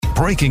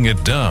Breaking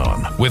It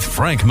Down with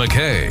Frank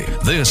McKay.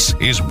 This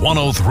is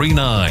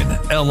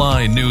 103.9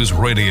 LI News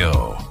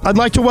Radio. I'd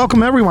like to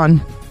welcome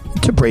everyone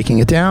to Breaking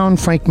It Down.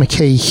 Frank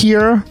McKay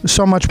here.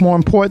 So much more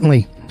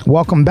importantly,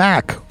 welcome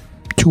back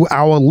to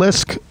our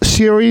LISC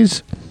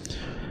series.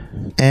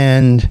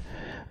 And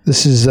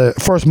this is the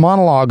first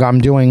monologue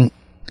I'm doing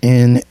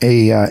in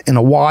a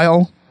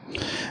while.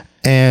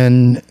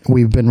 And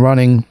we've been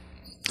running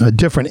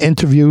different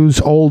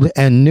interviews, old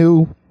and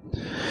new.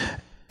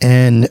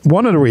 And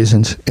one of the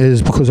reasons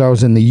is because I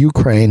was in the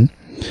Ukraine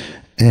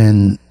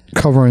and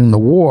covering the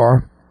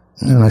war,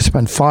 and I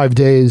spent 5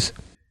 days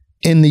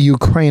in the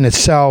Ukraine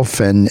itself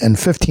and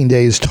 15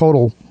 days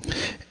total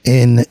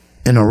in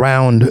and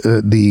around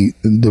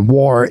the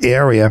war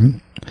area.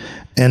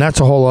 And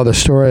that's a whole other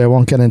story. I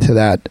won't get into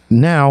that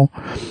now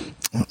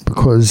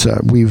because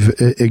we've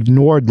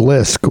ignored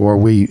LISC, or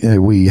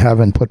we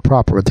haven't put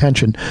proper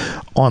attention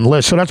on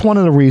LISC. So that's one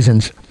of the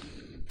reasons.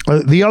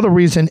 The other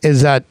reason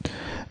is that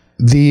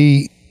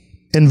the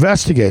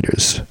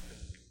investigators,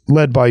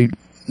 led by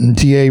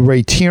DA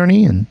Ray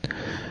Tierney and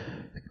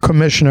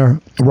Commissioner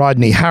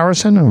Rodney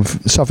Harrison of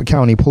Suffolk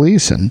County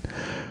Police, and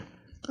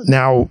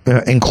now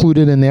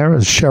included in there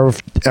is Sheriff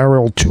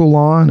Errol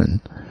Toulon and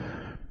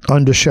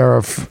Under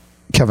Sheriff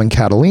Kevin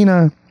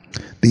Catalina,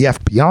 the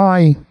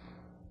FBI,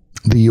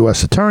 the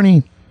U.S.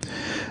 Attorney.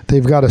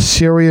 They've got a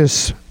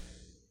serious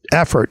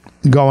effort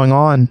going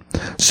on,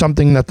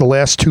 something that the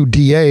last two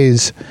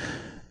DAs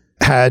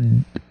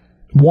had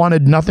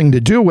wanted nothing to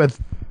do with.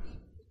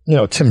 You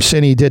know, Tim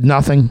Sinney did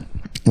nothing.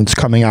 It's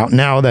coming out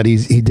now that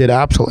he did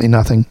absolutely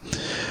nothing.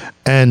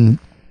 And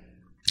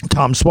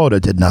Tom Swoda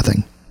did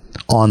nothing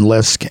on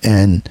LISC.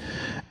 And,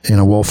 you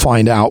know, we'll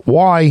find out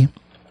why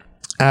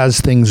as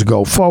things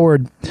go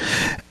forward.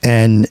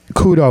 And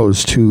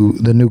kudos to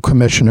the new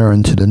commissioner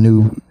and to the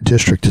new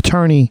district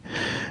attorney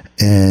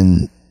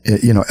and,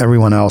 you know,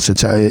 everyone else.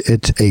 It's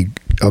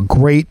a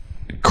great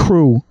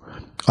crew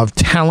of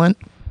talent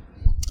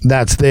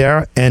that's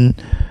there. And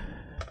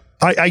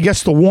I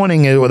guess the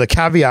warning or the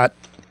caveat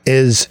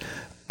is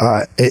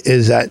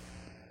that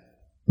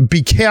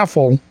be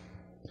careful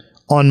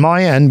on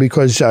my end,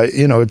 because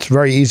you know, it's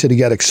very easy to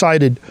get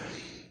excited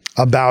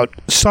about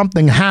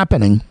something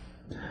happening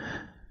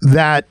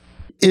that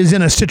is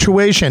in a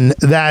situation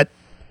that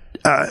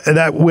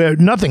where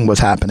nothing was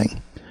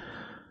happening.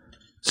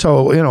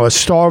 So, you know, a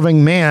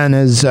starving man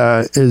is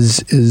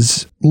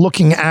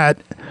looking at,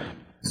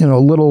 you know, a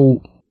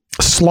little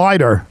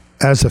slider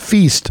as a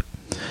feast.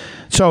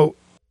 So,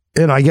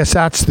 you know, I guess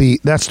that's the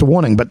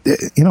warning. But,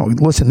 you know,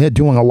 listen, they're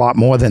doing a lot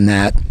more than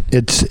that.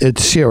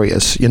 It's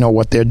serious. You know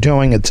what they're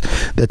doing.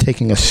 They're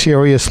taking a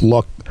serious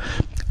look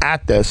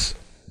at this,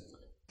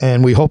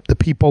 and we hope the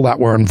people that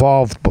were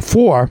involved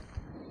before,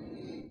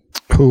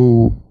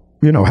 who,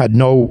 you know, had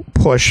no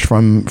push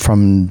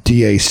from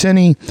DA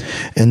Sinney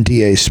and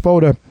DA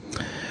Swoda,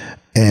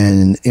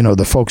 and, you know,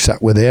 the folks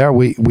that were there,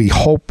 we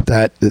hope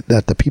that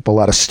the people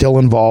that are still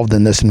involved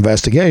in this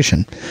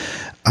investigation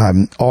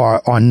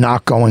are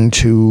not going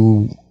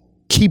to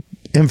keep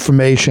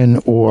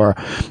information or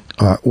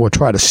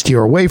try to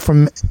steer away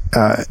from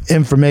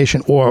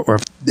information, or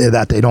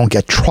that they don't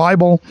get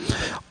tribal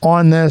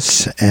on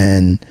this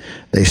and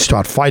they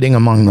start fighting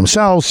among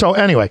themselves. So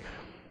anyway,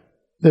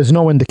 there's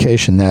no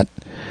indication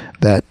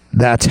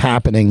that's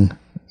happening.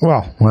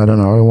 Well, I don't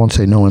know. I won't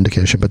say no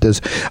indication, but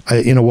there's,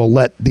 you know, we'll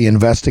let the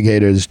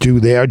investigators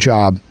do their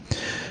job.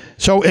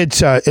 So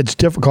it's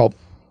difficult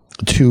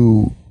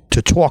to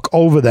talk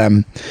over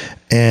them,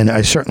 and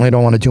I certainly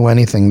don't want to do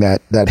anything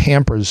that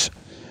hampers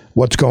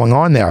what's going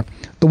on there.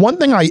 The one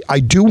thing I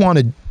do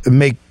want to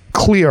make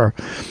clear,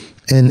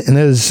 and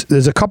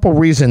there's a couple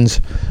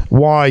reasons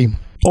why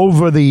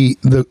over the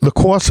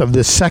course of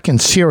this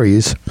second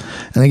series,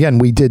 and again,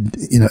 we did,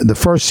 you know, the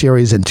first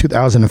series in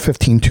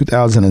 2015,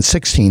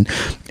 2016,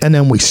 and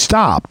then we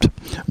stopped.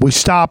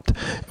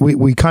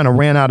 We kind of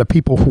ran out of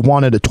people who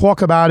wanted to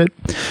talk about it,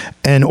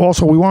 and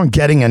also we weren't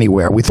getting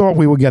anywhere. We thought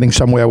we were getting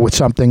somewhere with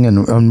something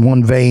in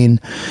one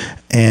vein,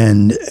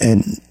 and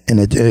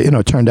it, you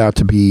know, turned out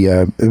to be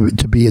a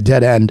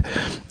dead end,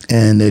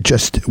 and it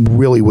just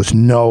really was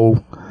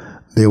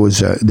there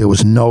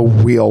was no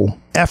real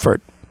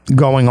effort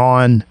going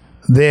on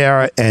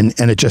there, and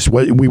it just,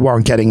 we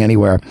weren't getting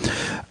anywhere.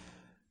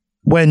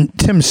 When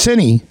Tim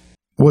Sinney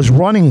was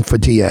running for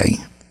DA,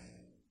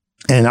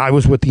 and I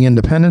was with the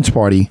Independence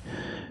Party,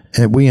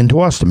 and we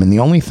endorsed him, and the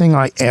only thing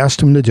I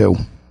asked him to do,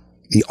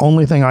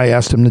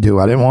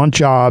 I didn't want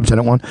jobs, I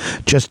didn't want,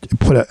 just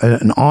put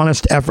an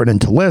honest effort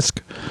into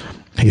LISC.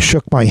 He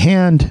shook my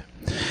hand,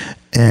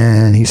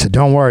 and he said,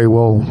 "Don't worry,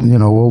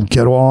 we'll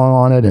get all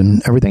on it,"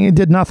 and everything. He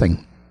did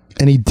nothing.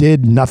 And he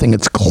did nothing.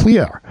 It's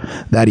clear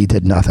that he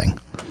did nothing.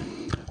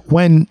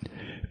 When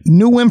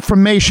new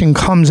information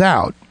comes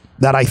out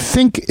that I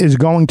think is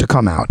going to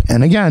come out,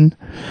 and again,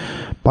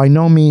 by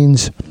no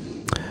means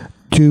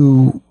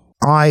do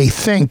I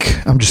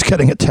think, I'm just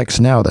getting a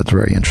text now that's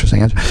very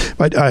interesting,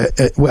 but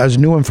as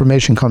new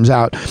information comes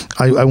out,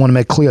 I want to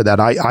make clear that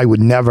I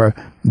would never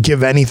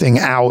give anything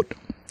out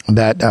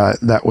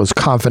that was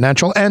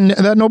confidential, and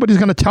that nobody's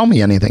going to tell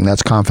me anything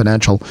that's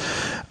confidential.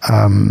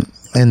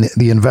 And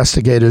the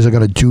investigators are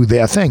going to do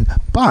their thing.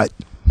 But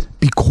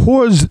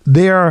because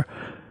they're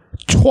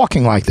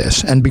talking like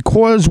this, and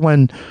because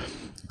when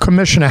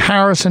Commissioner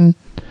Harrison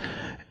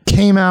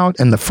came out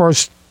and the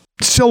first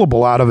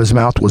syllable out of his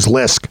mouth was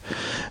LISK,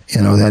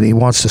 that he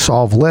wants to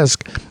solve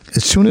LISK,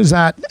 as soon as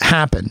that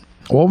happened,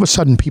 all of a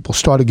sudden people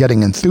started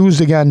getting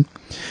enthused again.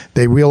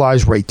 They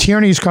realized Ray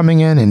Tierney's coming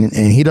in, and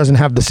he doesn't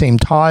have the same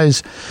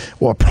ties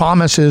or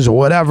promises or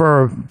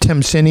whatever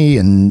Tim Sinney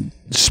and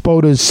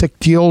Spoda's sick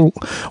deal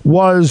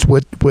was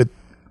with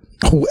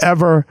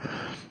whoever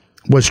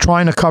was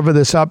trying to cover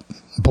this up,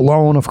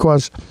 Balone, of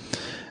course.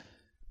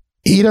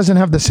 He doesn't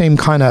have the same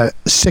kind of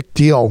sick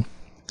deal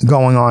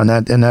going on,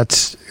 and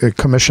that's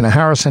Commissioner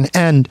Harrison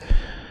and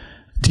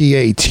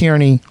DA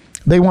Tierney.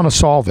 They want to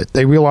solve it.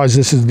 They realize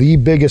this is the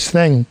biggest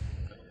thing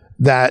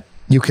that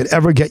you could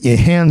ever get your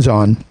hands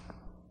on.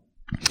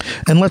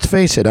 And let's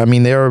face it, I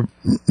mean, there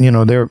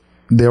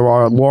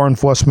are law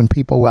enforcement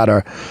people that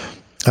are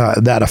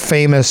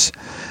famous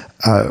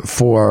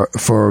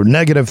for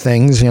negative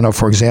things.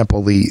 For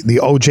example, the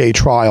OJ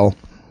trial.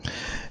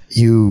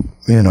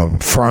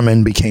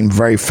 Furman became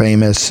very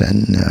famous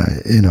and,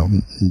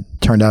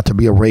 turned out to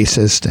be a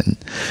racist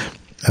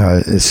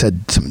and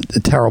said some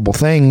terrible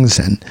things,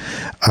 and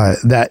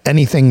that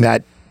anything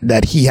that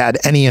he had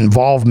any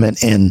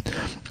involvement in,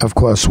 of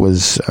course,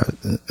 was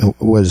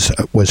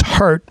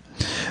hurt.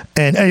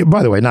 And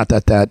by the way, not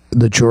that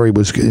the jury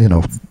was,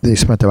 they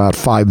spent about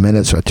 5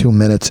 minutes or 2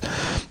 minutes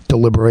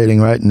deliberating,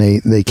 right?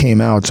 And they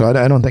came out. So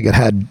I don't think it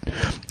had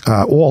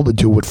all to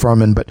do with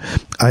Furman, but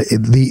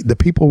the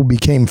people who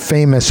became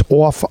famous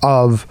off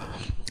of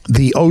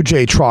the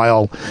OJ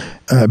trial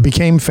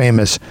became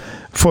famous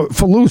for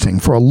a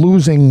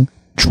losing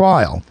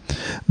trial.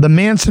 The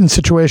Manson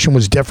situation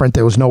was different.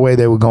 There was no way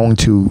they were going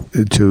to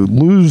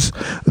lose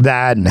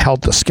that, and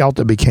Helter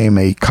Skelter became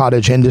a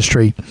cottage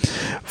industry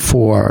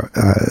for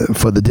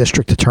the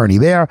district attorney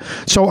there.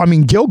 So, I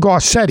mean, Gil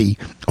Garcetti,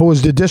 who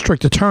was the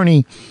district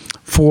attorney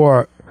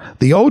for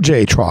the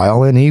OJ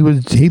trial, and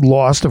he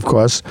lost, of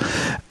course,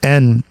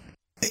 and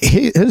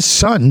his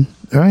son,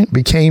 right,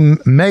 became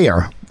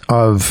mayor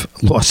of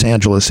Los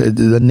Angeles.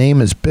 The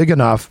name is big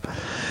enough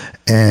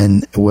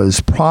and was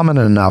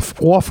prominent enough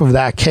off of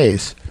that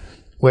case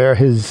where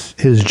his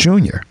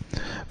junior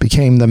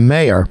became the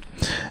mayor.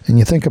 And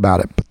you think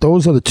about it, but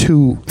those are the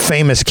two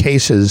famous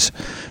cases,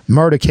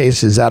 murder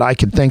cases, that I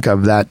could think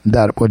of that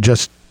were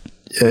just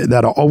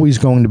that are always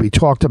going to be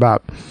talked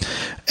about.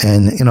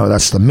 And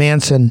that's the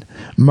Manson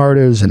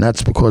murders, and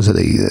that's because of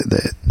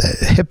the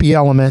hippie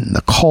element and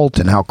the cult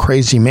and how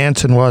crazy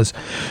Manson was,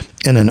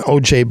 and then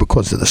OJ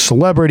because of the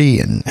celebrity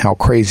and how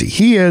crazy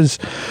he is.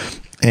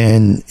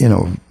 And,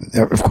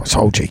 of course,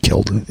 OJ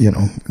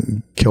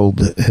killed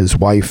his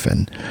wife,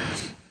 and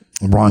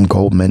Ron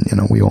Goldman,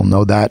 we all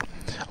know that.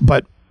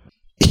 But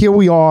here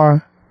we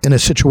are in a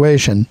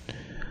situation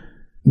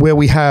where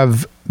we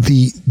have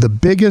the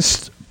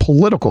biggest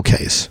political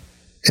case,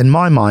 in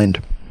my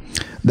mind,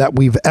 that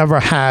we've ever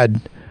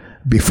had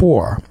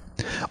before.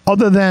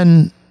 Other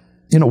than,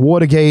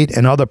 Watergate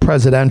and other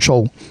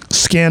presidential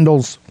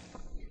scandals,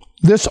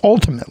 this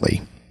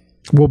ultimately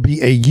will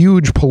be a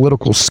huge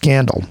political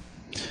scandal.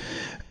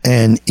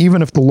 And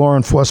even if the law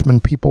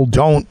enforcement people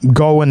don't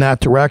go in that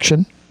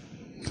direction,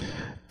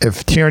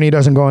 if Tierney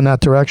doesn't go in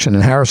that direction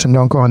and Harrison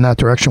don't go in that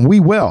direction, we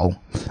will.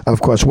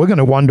 Of course, we're going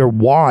to wonder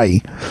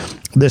why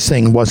this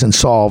thing wasn't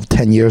solved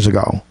 10 years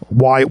ago,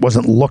 why it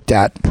wasn't looked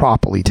at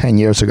properly 10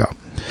 years ago.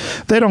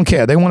 They don't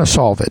care. They want to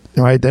solve it,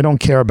 right? They don't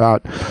care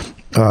about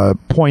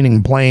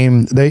pointing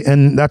blame.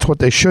 And that's what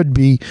they should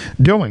be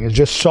doing, is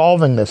just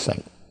solving this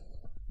thing.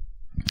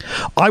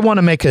 I want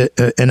to make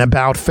an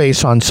about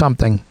face on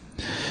something.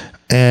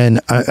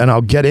 And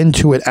I'll get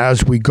into it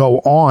as we go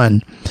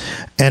on.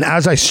 And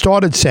as I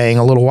started saying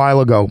a little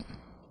while ago,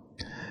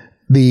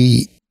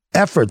 the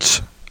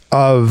efforts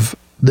of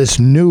this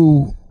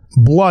new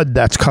blood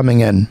that's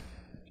coming in,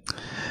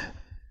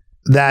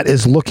 that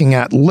is looking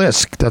at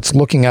LISK, that's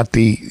looking at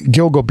the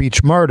Gilgo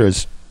Beach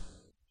murders,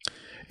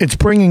 it's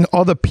bringing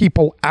other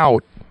people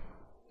out,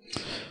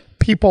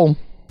 people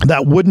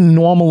that wouldn't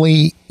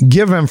normally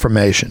give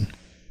information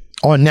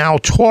are now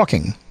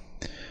talking.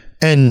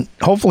 And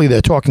hopefully they're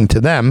talking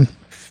to them,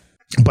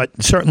 but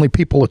certainly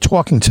people are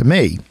talking to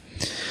me.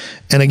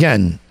 And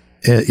again,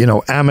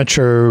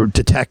 amateur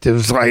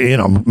detectives,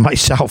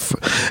 myself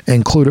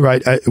included,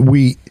 right?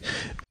 We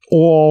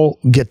all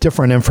get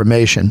different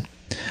information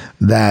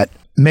that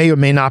may or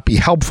may not be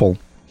helpful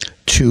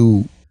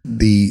to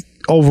the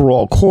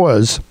overall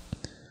cause.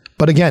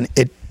 But again,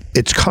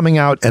 it's coming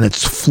out and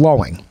it's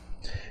flowing.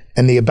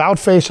 And the about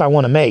face I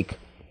want to make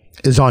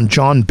is on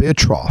John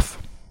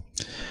Bischoff.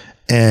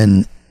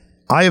 And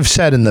I have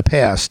said in the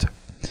past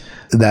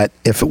that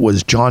if it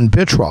was John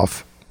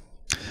Bischoff,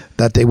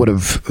 that they would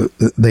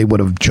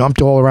have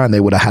jumped all around. They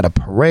would have had a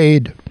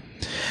parade,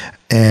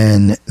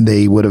 and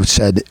they would have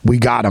said, "We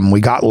got him.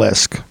 We got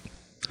LISK,"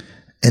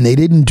 and they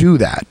didn't do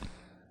that.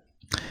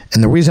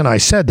 And the reason I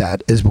said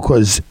that is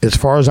because, as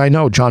far as I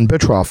know, John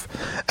Bitroff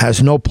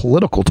has no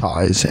political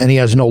ties and he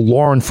has no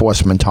law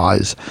enforcement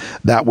ties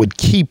that would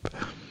keep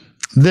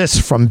this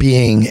from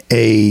being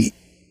a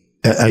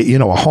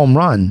home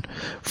run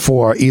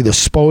for either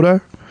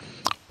Spoda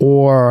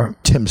or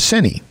Tim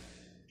Sinney.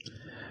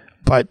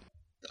 But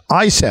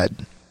I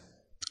said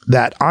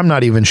that I'm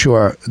not even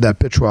sure that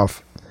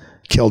Bitroff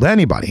killed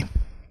anybody.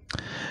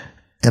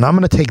 And I'm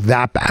going to take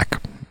that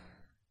back.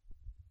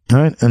 All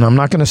right? And I'm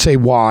not going to say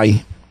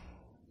why.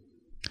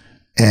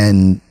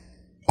 And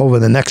over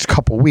the next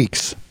couple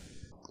weeks,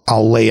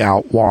 I'll lay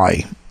out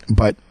why.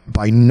 But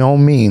by no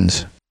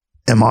means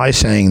am I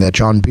saying that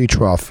John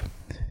Bitroff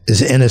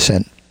is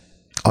innocent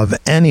of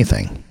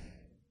anything.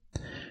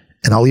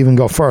 And I'll even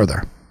go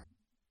further.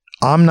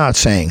 I'm not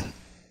saying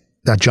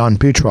that John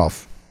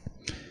Bitroff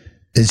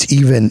is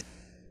even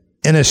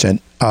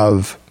innocent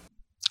of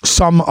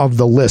some of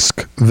the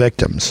Lisk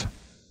victims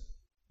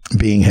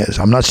being his.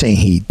 I'm not saying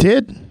he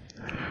did,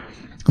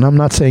 and I'm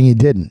not saying he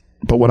didn't.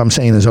 But what I'm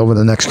saying is over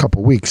the next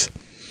couple of weeks,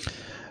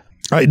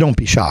 don't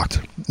be shocked.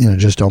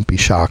 Just don't be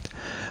shocked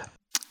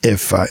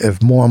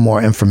if more and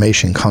more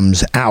information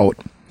comes out.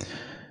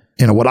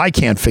 What I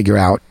can't figure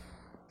out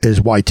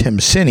is why Tim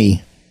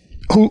Sinney,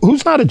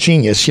 who's not a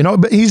genius,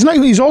 but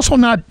he's also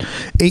not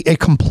a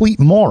complete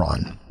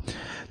moron.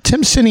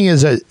 Tim Sinney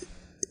is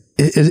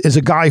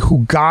a guy who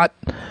got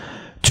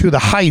to the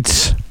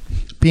heights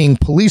being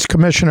police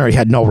commissioner. He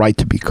had no right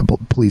to be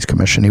police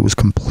commissioner. He was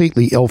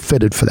completely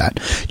ill-fitted for that.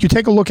 You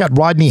take a look at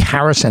Rodney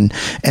Harrison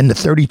and the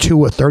 32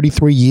 or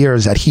 33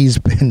 years that he's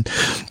been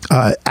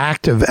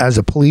active as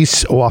a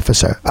police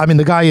officer. I mean,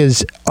 the guy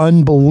is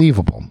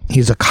unbelievable.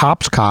 He's a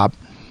cop's cop.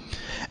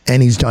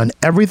 And he's done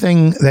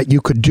everything that you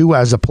could do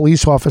as a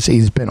police officer.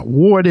 He's been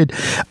awarded.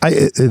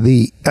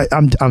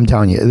 I'm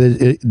telling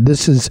you,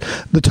 this is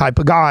the type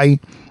of guy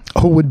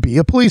who would be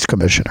a police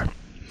commissioner.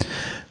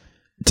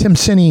 Tim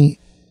Sinney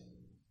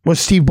was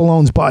Steve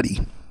Ballone's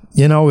buddy.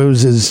 It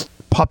was his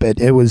puppet.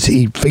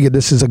 He figured,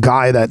 this is a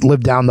guy that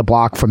lived down the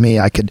block from me.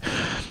 I could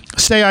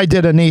say I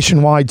did a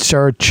nationwide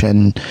search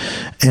and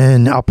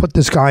I'll put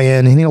this guy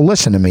in and he'll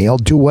listen to me. He'll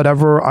do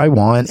whatever I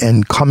want.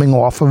 And coming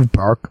off of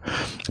Burke,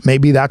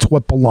 maybe that's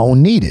what Ballone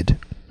needed,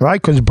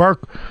 right? Because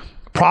Burke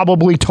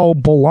probably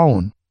told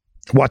Ballone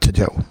what to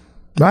do,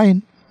 right?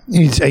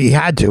 He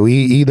had to.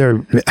 He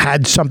either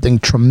had something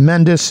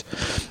tremendous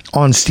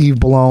on Steve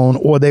Ballone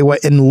or they were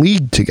in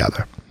league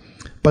together.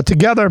 But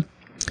together,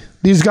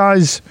 these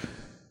guys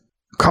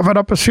covered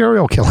up a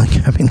serial killing.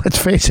 I mean, let's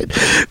face it.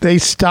 They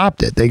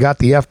stopped it. They got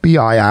the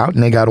FBI out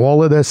and they got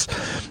all of this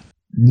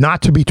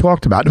not to be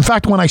talked about. In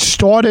fact, when I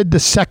started the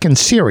second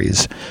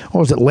series, what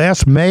was it,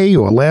 last May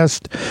or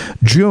last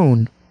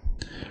June,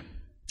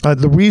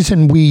 the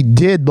reason we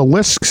did the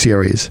Lisk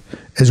series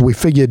is we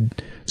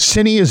figured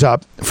Sinney is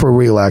up for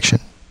re-election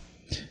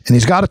and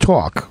he's got to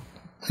talk.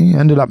 He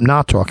ended up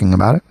not talking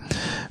about it,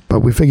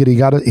 but we figured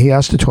he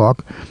has to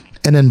talk.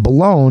 And then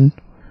Ballone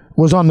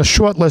was on the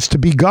short list to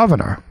be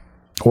governor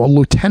or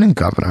lieutenant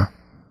governor.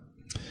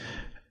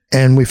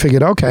 And we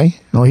figured, okay,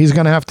 he's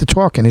going to have to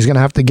talk and he's going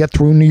to have to get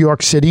through New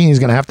York City. And he's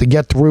going to have to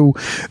get through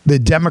the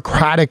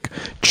Democratic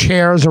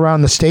chairs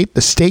around the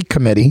state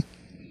committee.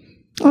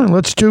 All right,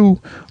 let's do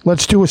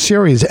a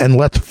series and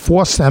let's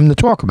force them to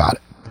talk about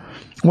it.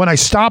 When I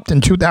stopped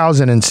in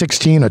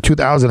 2016 or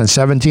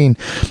 2017,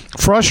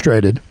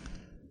 frustrated,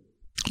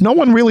 no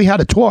one really had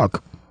to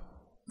talk,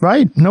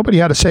 right? Nobody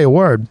had to say a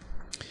word.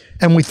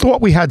 And we thought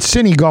we had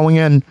Sinney going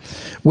in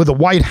with a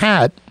white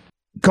hat,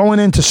 going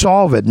in to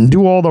solve it and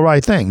do all the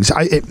right things.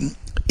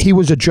 He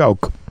was a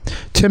joke.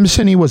 Tim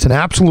Sinney was an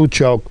absolute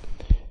joke.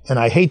 And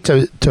I hate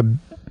to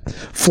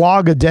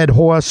flog a dead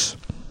horse,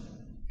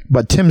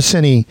 but Tim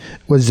Sinney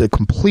was a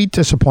complete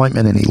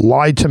disappointment and he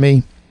lied to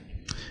me.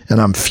 And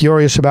I'm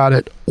furious about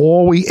it.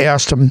 All we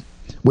asked him,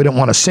 we didn't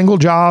want a single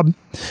job.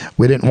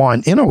 We didn't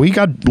want, we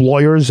got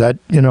lawyers that,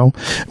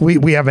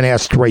 we haven't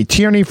asked Ray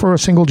Tierney for a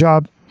single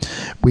job.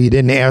 We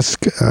didn't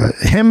ask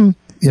him,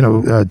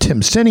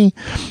 Tim Sinney,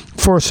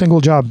 for a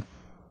single job.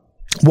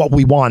 What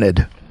we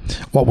wanted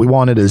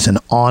is an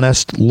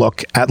honest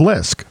look at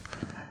Lisk.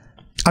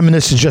 I mean,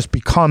 this has just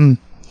become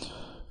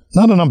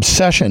not an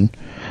obsession,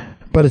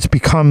 but it's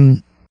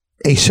become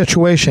a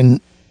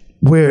situation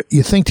where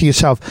you think to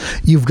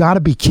yourself, you've got to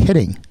be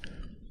kidding.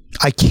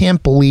 I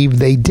can't believe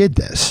they did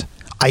this.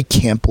 I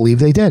can't believe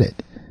they did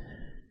it.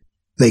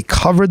 They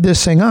covered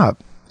this thing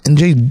up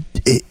and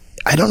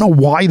I don't know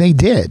why they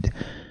did.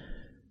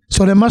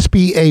 So there must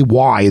be a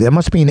why. There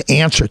must be an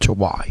answer to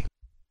why.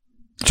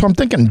 So I'm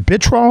thinking,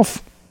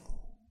 Bitroff,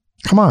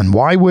 come on,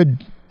 why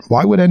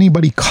would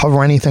anybody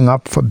cover anything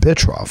up for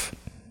Bitroff?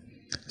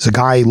 This a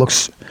guy who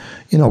looks,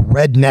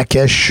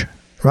 redneckish,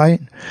 right?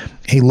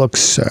 He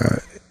looks,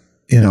 I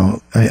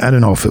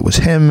don't know if it was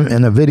him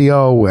in a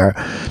video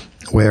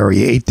where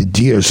he ate the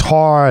deer's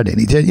heart and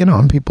he did,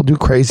 and people do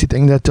crazy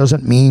things. That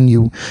doesn't mean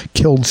you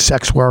killed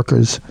sex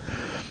workers.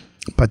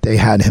 But they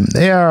had him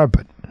there.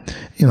 But,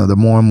 the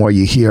more and more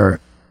you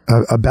hear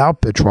about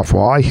Bitroff,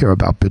 or I hear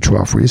about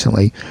Bitroff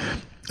recently,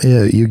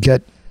 you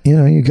get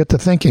you get to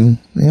thinking,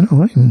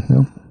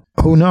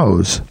 who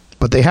knows?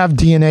 But they have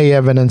DNA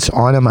evidence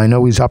on him. I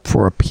know he's up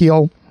for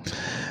appeal.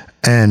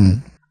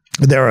 And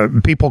there are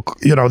people,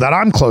 that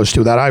I'm close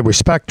to that I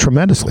respect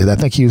tremendously that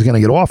think he was going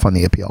to get off on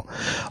the appeal.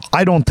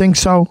 I don't think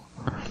so.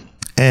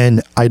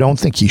 And I don't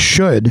think he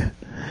should,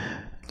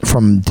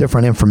 from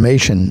different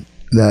information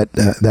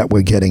that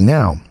we're getting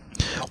now.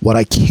 What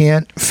I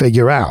can't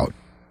figure out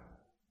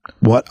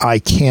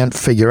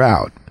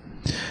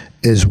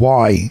is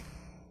why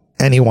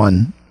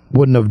anyone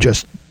wouldn't have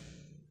just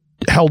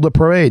held a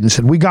parade and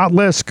said, we got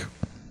Lisk,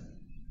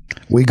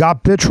 we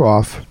got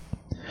Bitroff,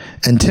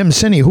 and Tim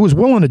Sinney, who was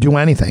willing to do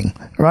anything,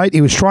 right?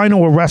 He was trying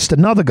to arrest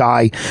another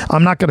guy.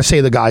 I'm not going to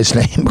say the guy's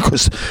name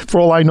because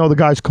for all I know, the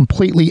guy's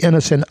completely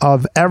innocent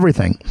of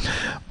everything.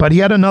 But he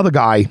had another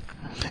guy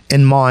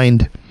in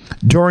mind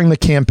during the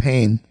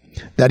campaign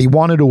that he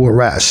wanted to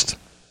arrest.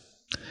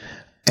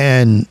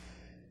 And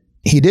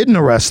he didn't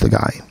arrest the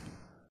guy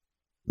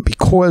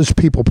because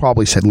people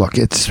probably said, look,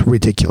 it's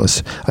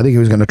ridiculous. I think he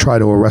was going to try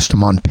to arrest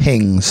him on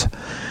pings,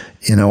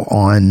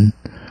 and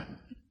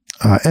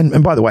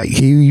by the way,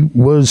 he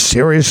was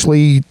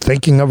seriously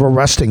thinking of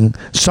arresting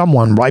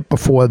someone right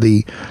before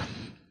the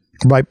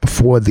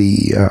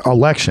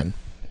election.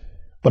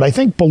 But I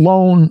think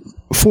Bellone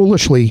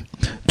foolishly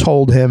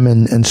told him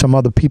and some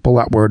other people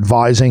that were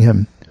advising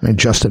him,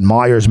 Justin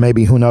Myers,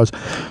 maybe, who knows.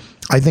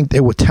 I think they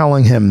were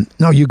telling him,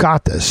 no, you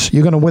got this.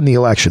 You're going to win the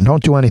election.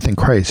 Don't do anything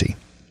crazy.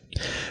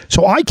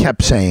 So I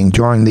kept saying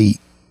during the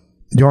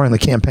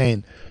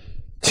campaign,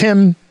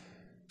 Tim,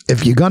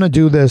 if you're going to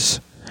do this,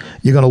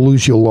 you're going to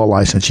lose your law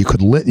license. You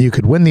could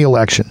win the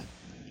election,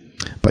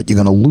 but you're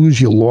going to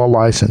lose your law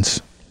license.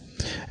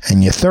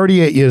 And you're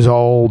 38 years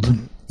old.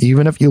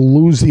 Even if you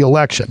lose the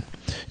election,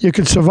 you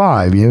could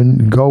survive. You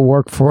can go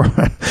work for,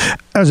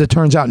 as it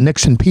turns out,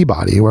 Nixon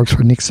Peabody. He works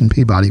for Nixon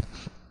Peabody,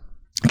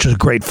 which is a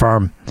great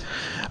firm.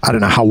 I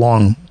don't know how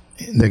long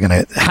they're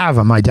going to have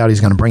him. I doubt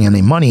he's going to bring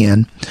any money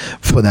in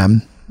for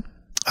them.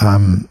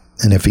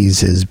 And if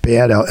he's as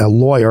bad a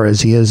lawyer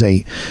as he is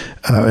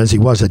as he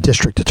was a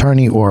district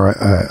attorney or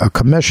a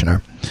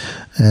commissioner,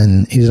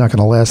 and he's not going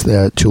to last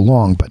there too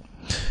long. But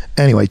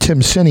anyway,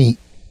 Tim Sinney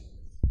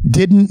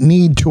didn't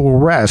need to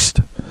arrest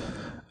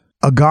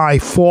a guy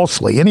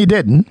falsely, and he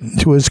didn't.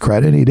 To his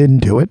credit, he didn't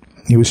do it.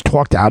 He was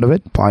talked out of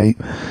it by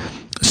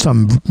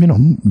some,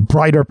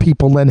 brighter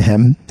people than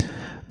him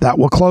that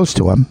were close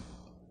to him.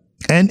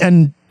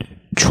 And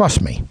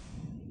trust me,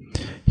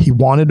 he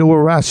wanted to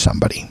arrest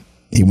somebody.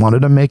 He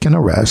wanted to make an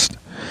arrest,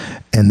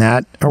 and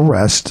that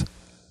arrest,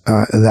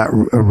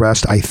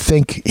 I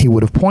think he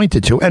would have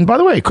pointed to. And by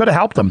the way, it could have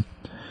helped him.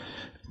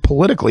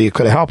 Politically, it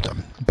could have helped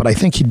him. But I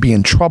think he'd be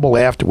in trouble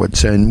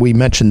afterwards. And we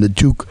mentioned the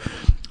Duke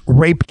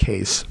rape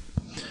case.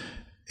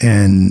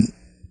 And,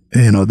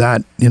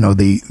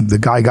 the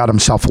guy got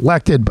himself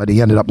elected, but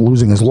he ended up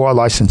losing his law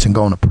license and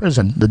going to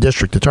prison, the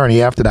district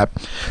attorney, after that.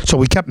 So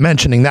we kept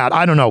mentioning that.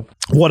 I don't know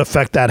what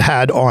effect that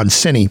had on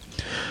Sinney.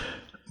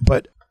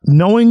 But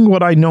knowing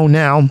what I know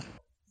now,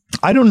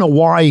 I don't know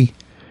why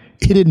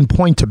he didn't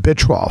point to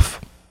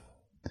Bitroff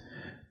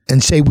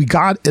and say, we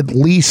got at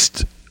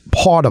least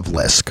part of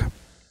Lisk.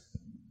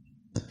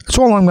 That's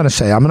all I'm going to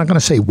say. I'm not going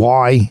to say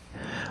why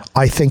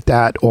I think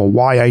that or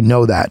why I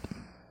know that.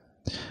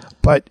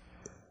 But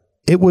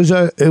it was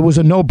a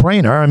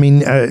no-brainer. I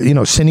mean,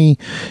 Sinney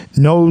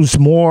knows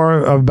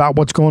more about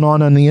what's going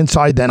on the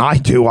inside than I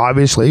do,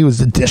 obviously. He was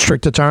the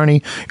district attorney.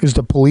 He was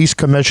the police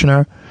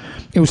commissioner.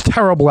 He was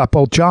terrible at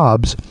both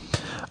jobs,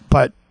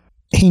 but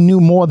he knew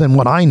more than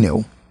what I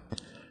knew.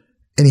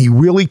 And he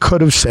really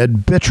could have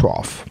said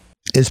Bitroff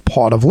is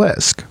part of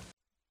Lisk.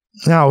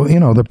 Now,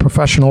 the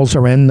professionals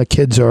are in, the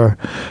kids are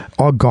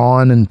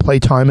gone, and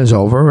playtime is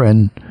over,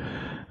 and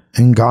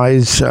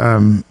guys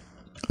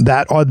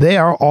that are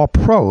there are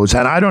pros.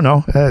 And I don't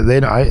know,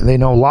 they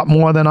know a lot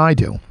more than I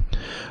do.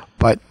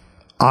 But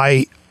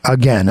I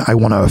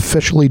want to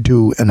officially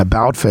do an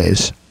about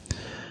face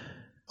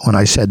when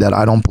I said that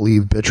I don't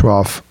believe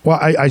Bitroff. Well,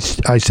 I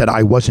said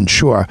I wasn't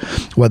sure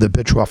whether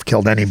Bitroff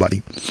killed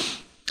anybody.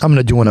 I'm going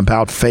to do an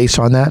about face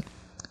on that.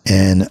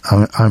 And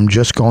I'm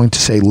just going to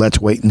say, let's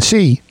wait and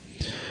see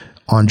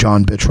on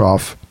John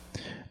Bitroff.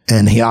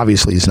 And he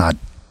obviously is not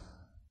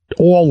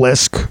all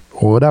Lisk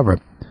or whatever.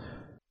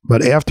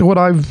 But after what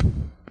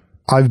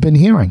I've been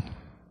hearing,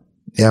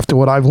 after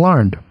what I've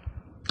learned,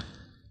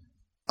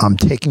 I'm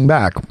taking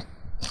back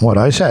what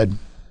I said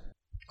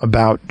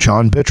about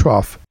John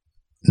Bitroff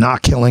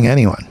not killing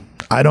anyone.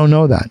 I don't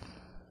know that.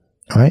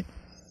 Right?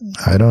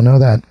 I don't know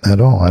that at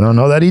all. I don't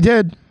know that he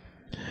did.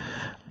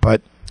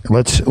 But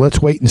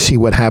let's wait and see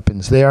what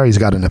happens there. He's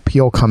got an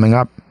appeal coming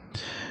up,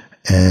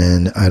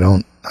 and I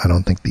don't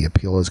think the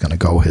appeal is going to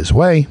go his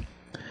way.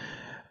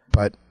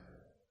 But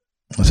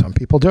some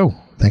people do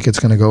think it's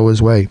going to go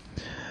his way.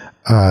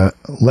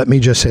 Let me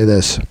just say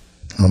this.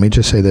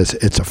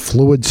 It's a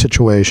fluid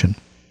situation,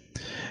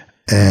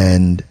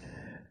 and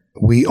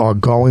we are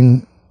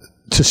going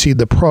to see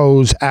the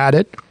pros at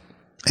it.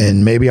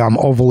 And maybe I'm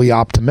overly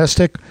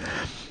optimistic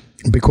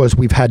because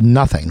we've had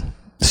nothing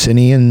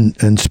Cine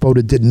and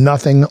Spoda did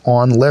nothing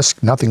on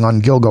Lisk, nothing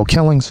on Gilgo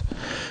killings.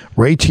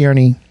 Ray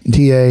Tierney,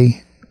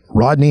 DA,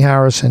 Rodney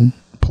Harrison,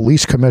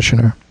 police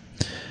commissioner,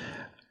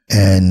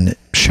 and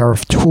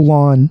Sheriff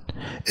Toulon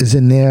is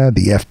in there.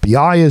 The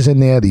FBI is in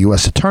there. The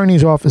U.S.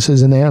 Attorney's Office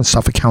is in there. And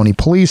Suffolk County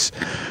Police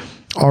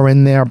are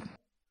in there.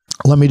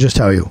 Let me just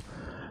tell you,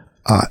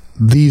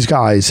 these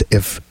guys,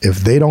 if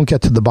they don't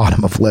get to the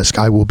bottom of Lisk,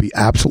 I will be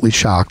absolutely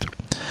shocked.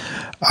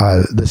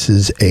 This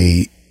is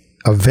a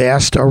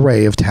vast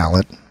array of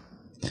talent.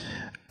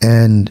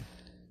 And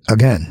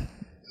again,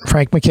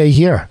 Frank MacKay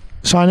here,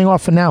 signing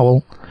off for now.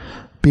 We'll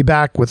be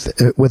back with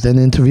an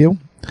interview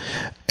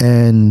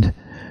and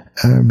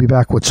be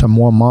back with some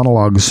more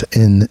monologues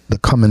in the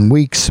coming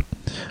weeks.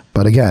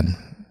 But again,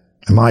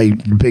 my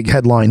big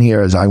headline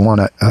here is I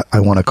want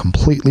to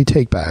completely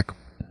take back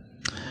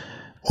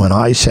when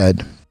I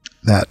said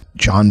that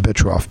John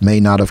Bittroff may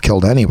not have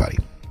killed anybody.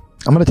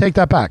 I'm going to take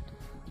that back.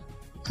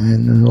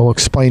 And we'll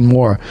explain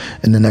more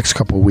in the next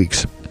couple of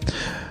weeks.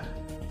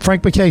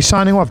 Frank MacKay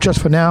signing off just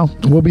for now.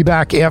 We'll be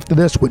back after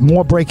this with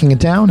more Breaking It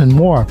Down and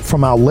more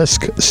from our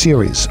Lisk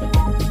series.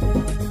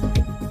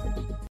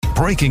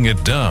 Breaking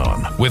It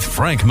Down with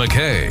Frank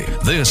MacKay.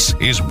 This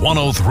is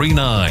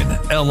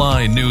 103.9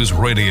 LI News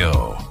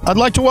Radio. I'd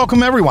like to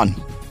welcome everyone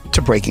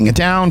to Breaking It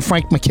Down.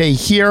 Frank MacKay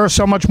here.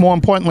 So much more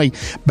importantly,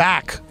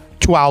 back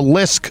to our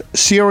Lisk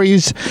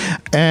series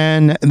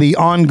and the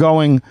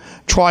ongoing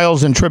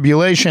trials and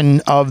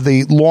tribulation of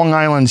the Long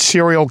Island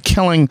serial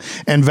killing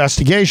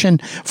investigation.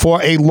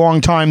 For a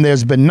long time,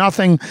 there's been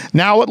nothing.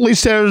 Now, at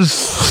least there's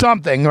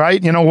something,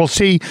 right? We'll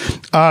see.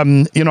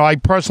 I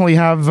personally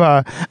have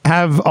a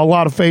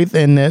lot of faith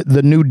in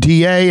the new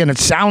DA, and it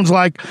sounds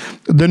like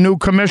the new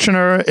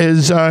commissioner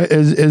is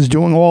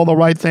doing all the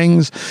right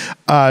things.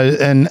 You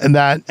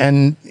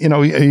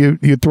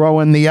throw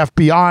in the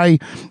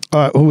FBI,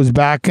 who was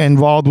back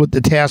involved with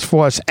the task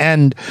force,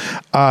 and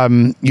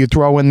you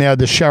throw in there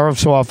the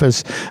sheriff's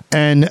office,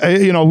 and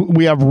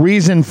we have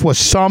reason for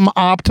some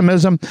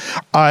optimism.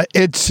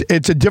 It's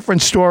a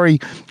different story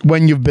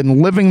when you've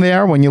been living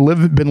there, when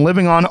you've been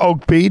living on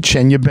Oak Beach,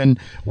 and you've been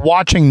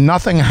watching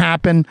nothing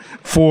happen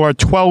for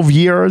 12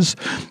 years,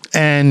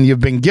 and you've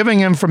been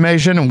giving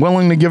information and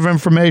willing to give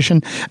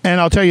information.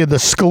 And I'll tell you, the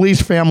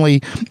Scalise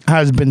family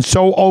has been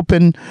so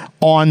open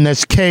on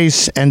this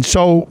case and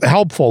so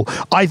helpful.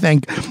 I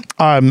think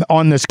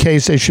on this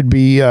case, they should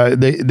be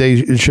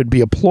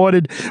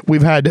applauded.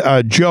 We've had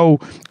Joe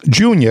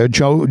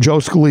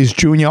Scalise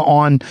Jr.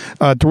 on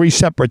 3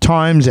 separate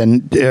times,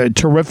 and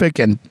terrific,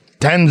 and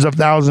tens of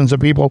thousands of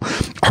people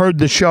heard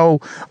the show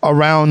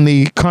around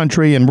the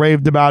country and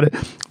raved about it.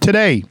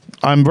 Today,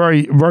 I'm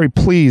very, very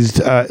pleased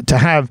to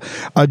have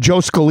Joe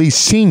Scalise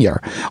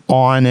Sr.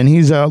 on, and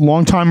he's a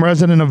longtime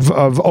resident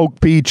of Oak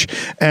Beach,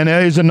 and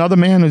he's another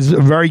man who's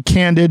very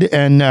candid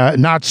and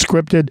not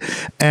scripted,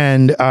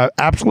 and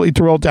absolutely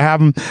thrilled to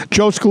have him.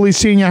 Joe Scalise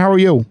Sr., how are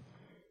you?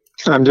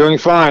 I'm doing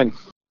fine.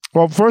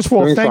 Well, first of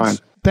all,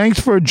 thanks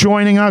for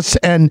joining us,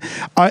 and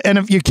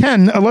if you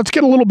can, let's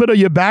get a little bit of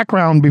your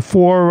background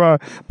before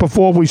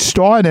we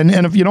start,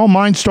 and if you don't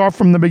mind, start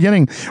from the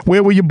beginning.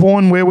 Where were you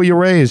born? Where were you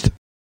raised?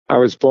 I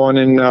was born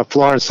in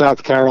Florence,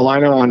 South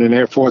Carolina, on an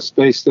Air Force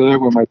base there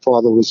where my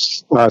father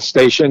was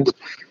stationed,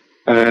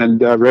 and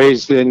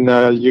raised in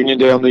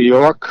Uniondale, New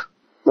York.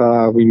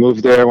 We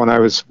moved there when I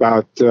was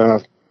about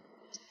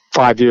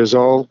 5 years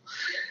old,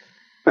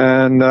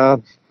 and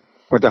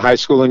went to high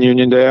school in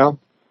Uniondale,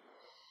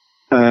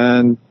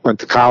 and went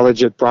to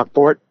college at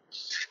Brockport,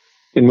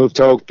 and moved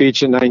to Oak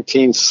Beach in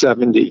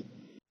 1970.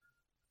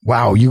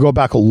 Wow, you go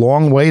back a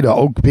long way to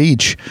Oak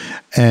Beach.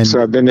 And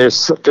so I've been there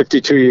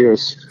 52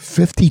 years.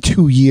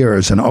 52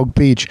 years in Oak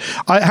Beach.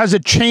 Has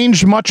it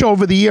changed much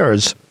over the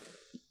years?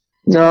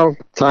 No,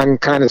 time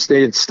kind of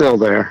stayed still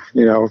there,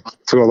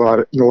 to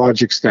a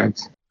large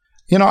extent.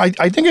 I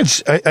think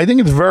it's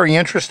very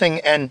interesting,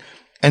 and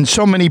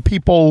so many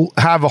people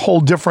have a whole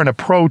different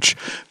approach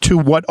to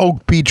what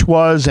Oak Beach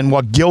was and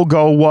what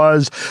Gilgo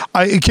was.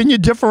 Can you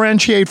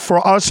differentiate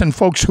for us and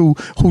folks who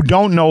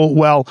don't know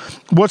well,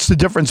 what's the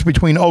difference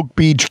between Oak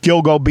Beach,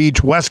 Gilgo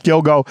Beach, West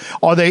Gilgo?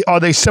 Are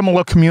they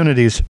similar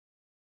communities?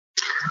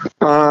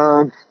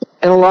 In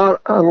a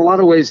lot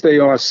of ways, they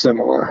are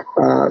similar.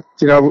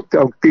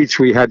 Oak Beach,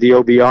 we had the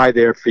OBI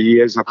there for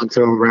years up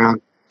until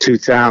around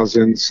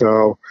 2000,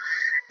 so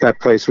that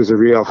place was a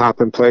real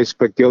hopping place.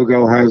 But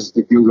Gilgo has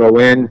the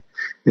Gilgo Inn.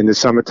 In the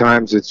summer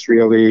times, it's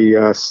really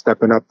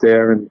stepping up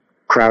there and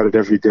crowded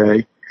every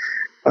day.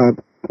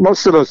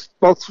 Most of those,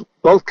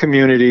 both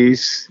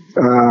communities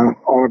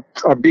are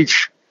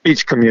beach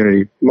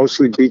community.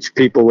 Mostly beach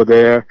people were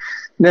there.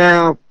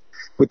 Now,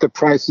 with the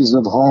prices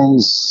of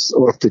homes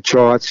off the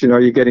charts,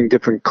 you're getting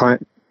different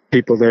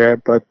people there.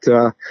 But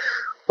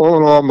all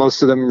in all,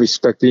 most of them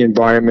respect the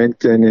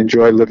environment and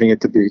enjoy living at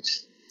the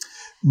beach.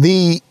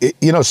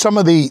 Some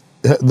of the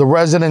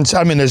residents,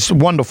 there's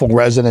wonderful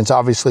residents,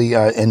 obviously,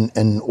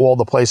 in all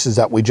the places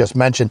that we just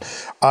mentioned.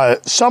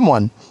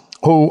 Someone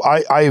who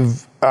I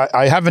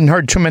haven't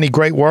heard too many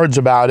great words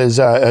about is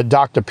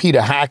Dr.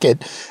 Peter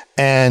Hackett.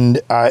 and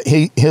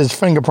his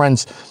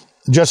fingerprints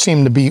just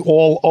seem to be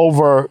all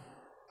over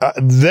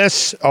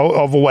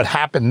over what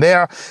happened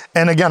there.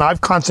 And again,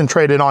 I've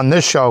concentrated on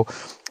this show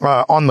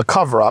on the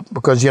cover-up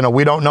because,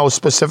 we don't know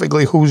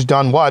specifically who's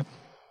done what.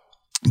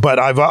 But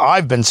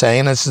I've been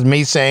saying, this is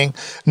me saying,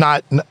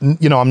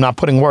 I'm not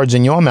putting words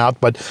in your mouth,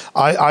 but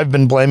I've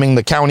been blaming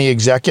the county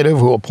executive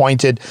who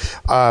appointed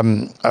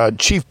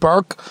Chief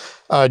Burke,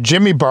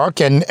 Jimmy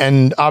Burke,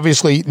 and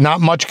obviously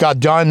not much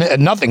got done,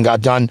 and nothing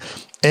got done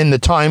in the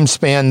time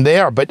span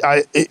there. But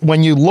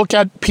when you look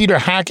at Peter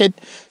Hackett,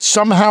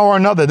 somehow or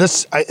another,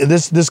 this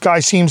guy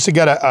seems to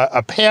get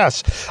a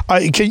pass.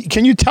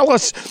 Can you tell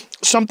us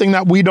something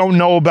that we don't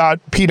know about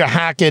Peter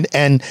Hackett,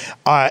 and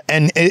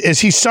is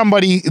he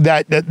somebody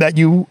that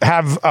you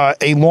have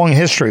a long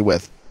history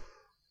with?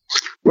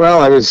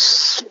 Well, I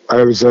was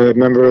a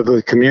member of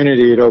the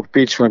community at Oak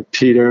Beach when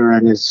Peter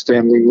and his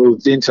family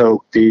moved into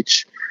Oak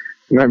Beach.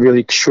 I'm not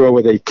really sure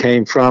where they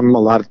came from. A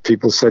lot of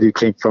people said he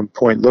came from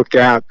Point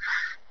Lookout,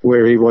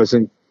 where he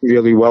wasn't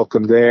really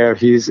welcome there.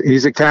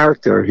 He's a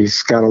character.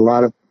 He's got a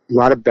lot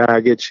of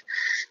baggage.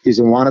 He's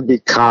a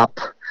wannabe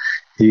cop.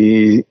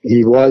 He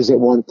was at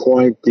one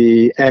point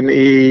the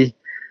ME,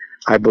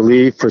 I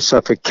believe, for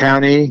Suffolk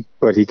County,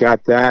 but he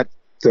got that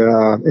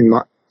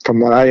from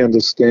what I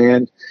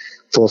understand,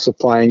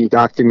 falsifying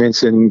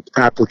documents and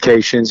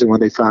applications. And when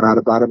they found out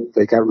about him,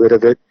 they got rid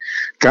of it.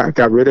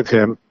 Got rid of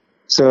him.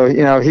 So,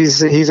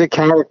 he's a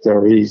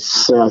character. He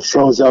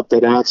shows up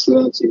at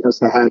accidents. He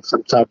must have had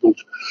some type of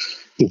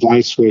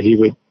device where he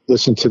would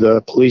listen to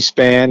the police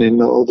band,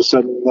 and all of a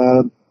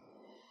sudden,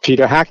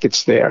 Peter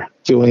Hackett's there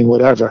doing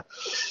whatever.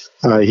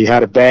 He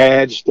had a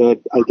badge that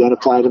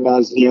identified him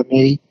as the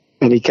ME,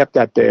 and he kept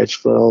that badge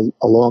for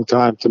a long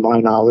time, to my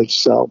knowledge.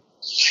 So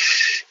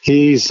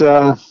he's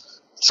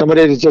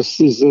somebody that just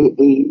he's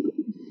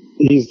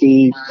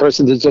the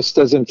person that just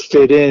doesn't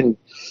fit in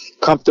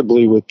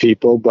comfortably with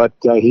people, but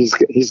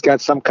he's got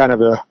some kind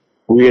of a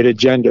weird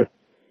agenda.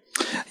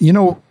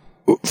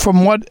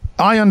 From what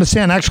I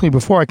understand, actually,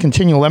 before I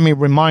continue, let me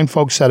remind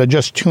folks that are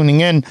just tuning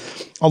in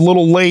a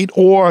little late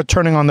or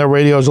turning on their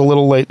radios a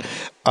little late.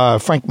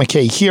 Frank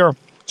MacKay here.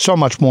 So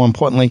much more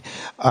importantly,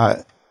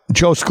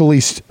 Joe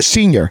Scalise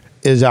Sr.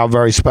 is our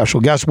very special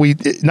guest.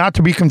 Not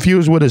to be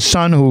confused with his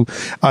son, who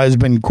has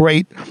been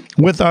great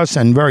with us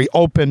and very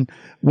open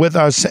with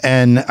us,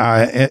 and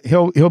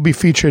he'll be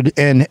featured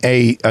in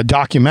a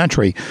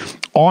documentary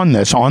on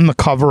the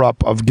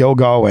cover-up of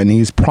Gilgo, and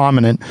he's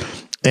prominent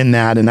in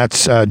that, and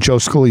that's Joe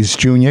Scalise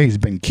Jr. He's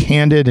been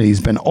candid, and he's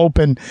been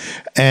open,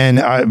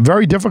 and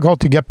very difficult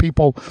to get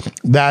people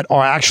that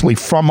are actually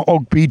from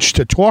Oak Beach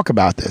to talk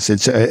about this.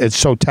 It's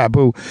so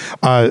taboo.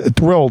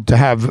 Thrilled to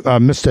have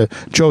Mr.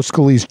 Joe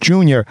Scalise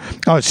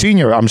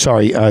Senior. I'm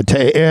sorry,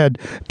 to add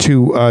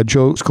to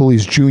Joe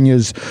Scalise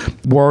Jr.'s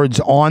words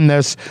on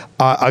this.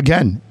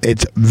 Again,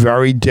 it's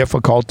very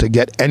difficult to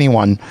get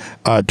anyone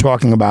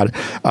talking about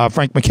it.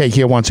 Frank MacKay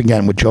here once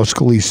again with Joe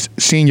Scalise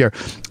Sr.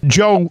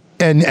 Joe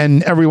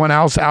and everyone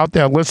else out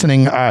there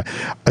listening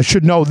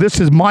should know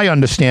this is my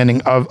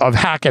understanding of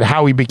Hackett,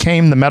 how he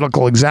became the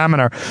medical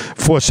examiner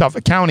for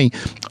Suffolk County.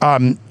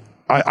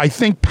 I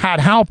think Pat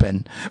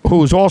Halpin,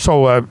 who is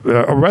also a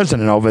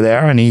resident over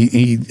there, and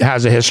he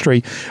has a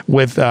history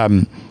with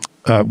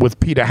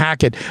Peter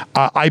Hackett.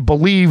 I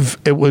believe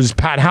it was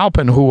Pat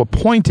Halpin who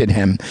appointed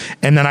him,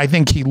 and then I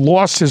think he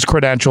lost his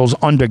credentials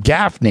under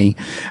Gaffney,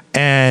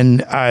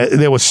 and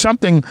there was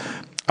something.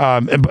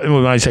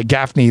 When I say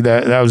Gaffney,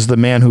 that was the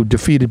man who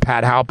defeated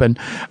Pat Halpin.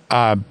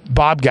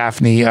 Bob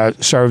Gaffney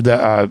served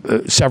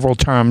several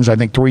terms, I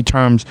think 3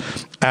 terms,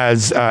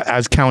 as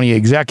county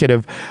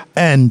executive.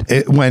 And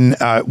when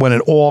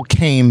it all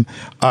came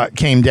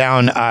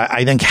down,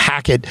 I think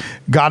Hackett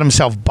got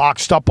himself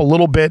boxed up a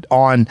little bit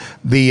on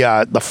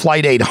the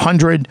Flight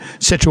 800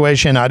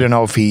 situation. I don't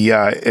know if he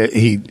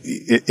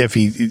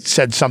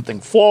said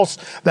something false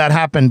that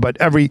happened, but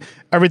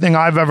everything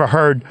I've ever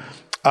heard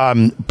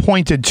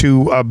pointed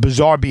to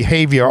bizarre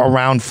behavior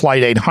around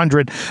Flight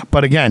 800,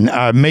 but again,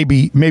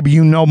 maybe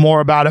you know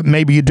more about it,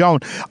 maybe you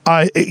don't.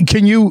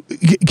 Can you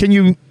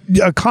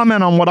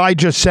comment on what I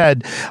just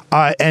said?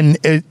 And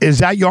is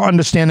that your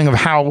understanding of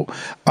how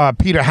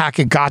Peter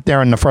Hackett got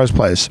there in the first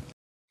place?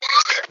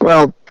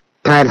 Well,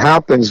 Pat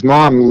Halpin's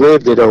mom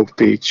lived at Oak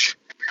Beach,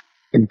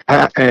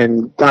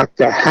 and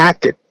Dr.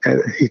 Hackett,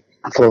 he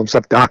called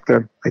himself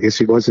doctor. I guess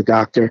he was a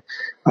doctor.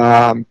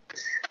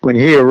 When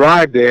he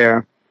arrived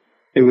there,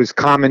 it was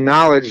common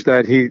knowledge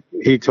that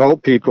he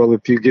told people,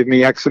 if you give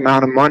me X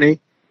amount of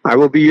money, I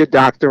will be your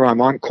doctor.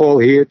 I'm on call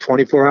here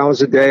 24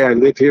 hours a day. I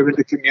live here in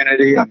the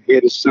community. I'm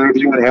here to serve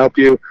you and help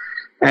you.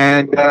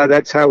 And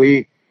that's how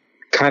he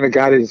kind of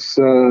got his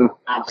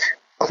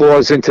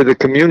claws into the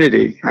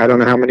community. I don't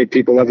know how many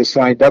people ever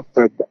signed up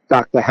for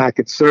Dr.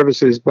 Hackett's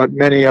services, but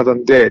many of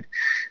them did.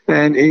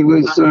 And he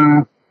was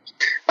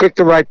quick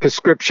to write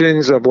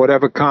prescriptions of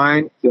whatever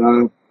kind.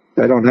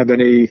 I don't have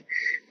any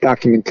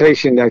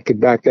documentation that could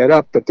back that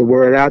up, but the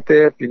word out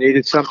there, if you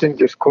needed something,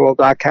 just call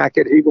Doc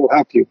Hackett. He will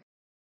help you.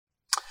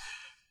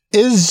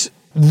 Is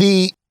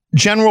the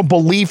general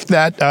belief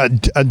that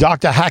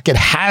Dr. Hackett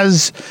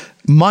has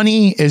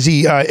money? Is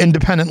he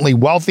independently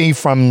wealthy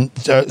from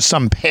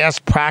some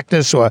past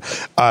practice or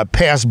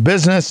past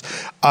business?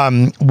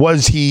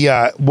 Was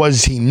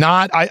he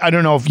not? I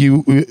don't know if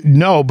you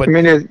know, but I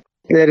mean,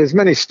 there's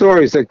many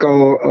stories that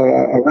go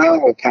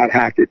around with Pat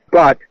Hackett,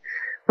 but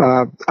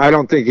I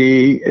don't think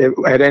he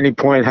at any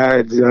point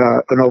had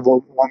an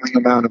overwhelming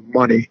amount of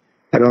money.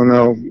 I don't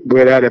know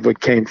where that ever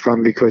came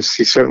from, because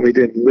he certainly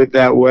didn't live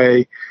that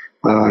way.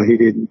 He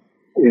didn't,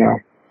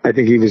 I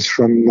think he was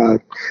from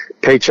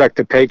paycheck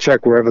to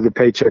paycheck, wherever the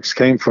paychecks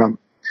came from.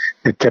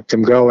 It kept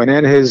him going.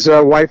 And his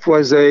wife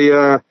was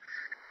I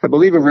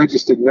believe, a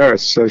registered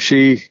nurse. So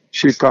she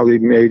probably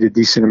made a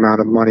decent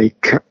amount of money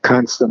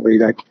constantly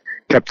that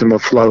kept him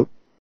afloat.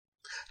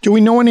 Do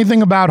we know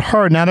anything about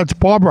her? Now that's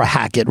Barbara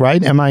Hackett,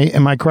 right? Am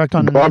I correct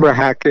on that? Barbara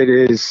Hackett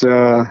is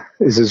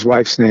his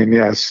wife's name.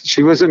 Yes,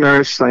 she was a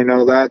nurse. I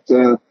know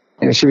that.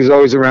 And she was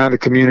always around the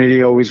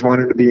community. Always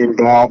wanted to be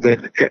involved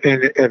in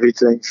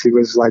everything. She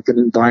was like an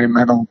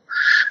environmental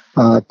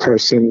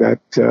person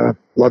that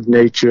loved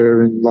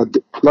nature and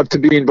loved to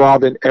be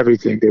involved in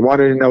everything. They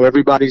wanted to know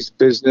everybody's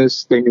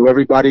business. They knew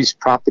everybody's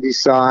property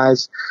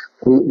size.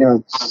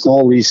 It's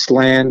all leased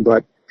land,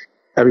 but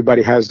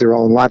everybody has their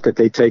own lot that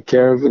they take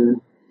care of, and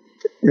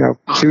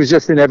she was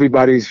just in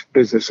everybody's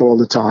business all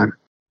the time.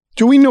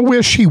 Do we know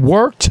where she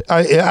worked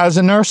as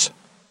a nurse?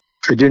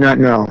 I do not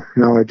know.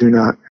 No, I do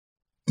not.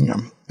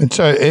 Yeah, it's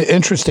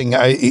interesting.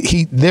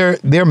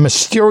 They're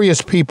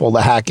mysterious people,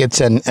 the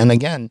Hacketts, and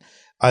again,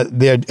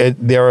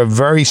 they're a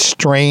very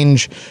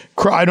strange.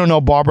 I don't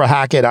know Barbara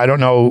Hackett. I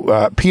don't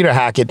know Peter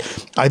Hackett.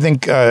 I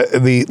think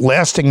the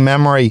lasting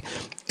memory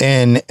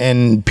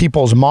in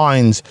people's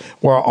minds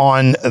were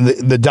on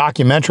the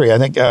documentary. I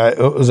think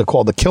what was it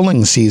called, The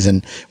Killing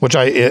Season, which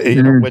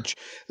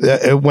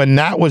when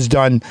that was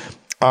done,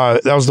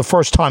 that was the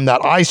first time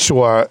that I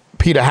saw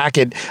Peter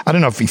Hackett. I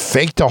don't know if he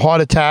faked a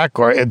heart attack,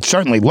 or it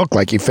certainly looked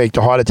like he faked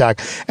a heart attack.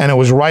 And it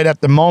was right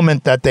at the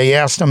moment that they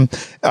asked him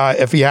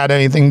if he had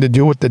anything to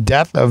do with the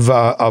death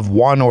of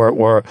one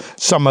or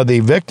some of the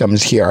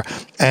victims here.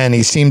 And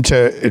he seemed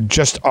to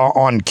just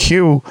on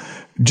cue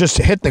just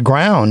hit the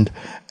ground.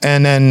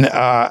 And then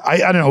I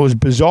don't know, it was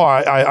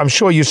bizarre. I'm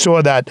sure you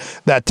saw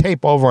that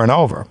tape over and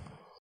over.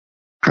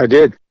 I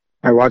did.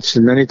 I watched it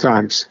many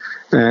times.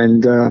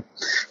 And,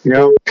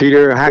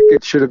 Peter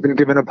Hackett should have been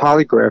given a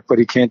polygraph, but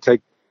he can't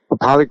take a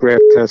polygraph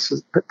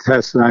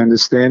test, I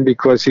understand,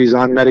 because he's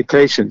on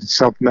medication,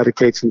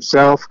 self-medicates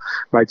himself,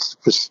 writes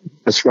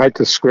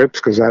the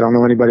scripts, because I don't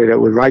know anybody that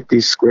would write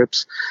these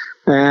scripts.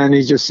 And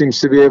he just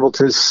seems to be able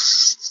to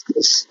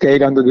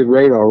skate under the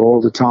radar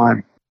all the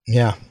time.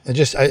 Yeah,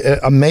 just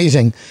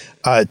amazing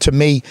to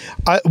me.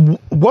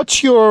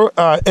 What's your,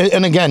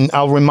 and again,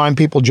 I'll remind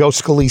people, Joe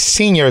Scalise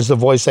Sr. is the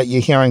voice that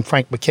you're hearing,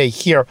 Frank MacKay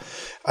here,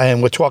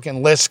 and we're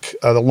talking Lisk,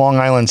 the Long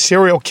Island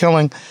serial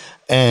killing,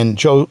 and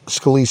Joe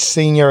Scalise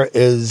Sr.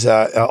 is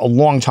a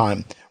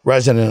longtime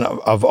resident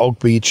of Oak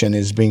Beach and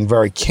is being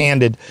very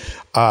candid,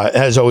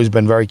 has always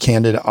been very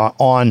candid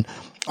on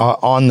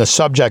the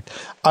subject.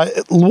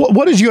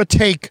 What is your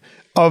take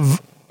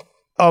of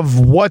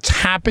what's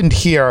happened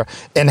here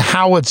and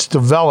how it's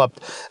developed?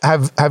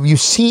 Have you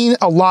seen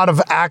a lot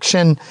of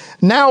action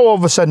now? All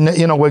of a sudden,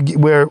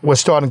 we're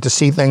starting to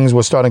see things.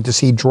 We're starting to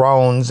see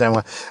drones, and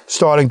we're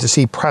starting to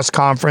see press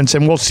conference,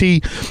 and we'll see,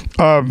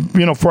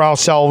 for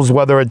ourselves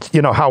whether it's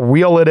how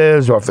real it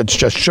is or if it's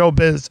just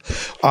showbiz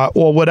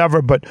or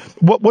whatever. But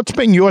what's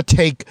been your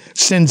take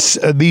since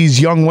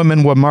these young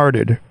women were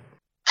murdered?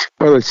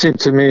 Well, it seemed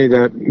to me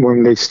that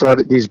when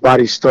these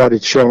bodies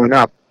started showing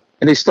up.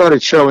 And they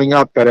started showing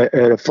up at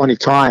a funny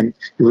time.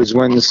 It was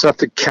when the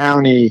Suffolk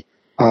County,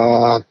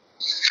 I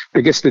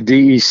guess the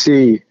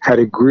DEC, had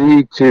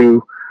agreed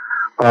to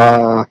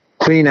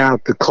clean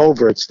out the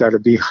culverts that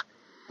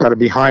are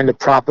behind the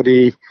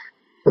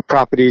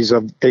properties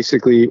of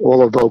basically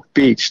all of Oak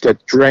Beach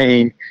that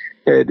drain.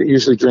 It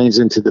usually drains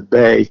into the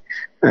bay.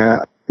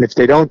 And if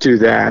they don't do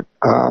that,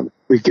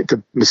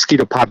 the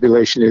mosquito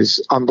population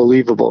is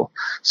unbelievable.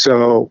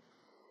 So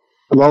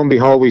lo and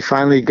behold, we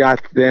finally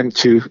got them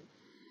to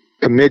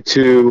commit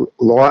to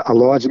a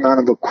large amount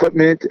of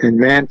equipment and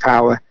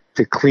manpower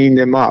to clean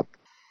them up.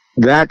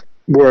 That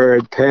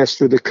word passed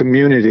through the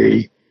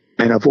community,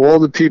 and of all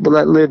the people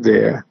that lived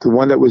there, the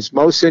one that was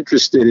most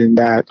interested in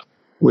that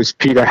was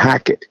Peter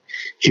Hackett.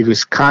 He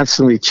was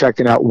constantly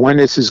checking out when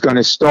this is going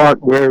to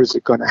start, where is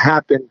it going to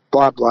happen,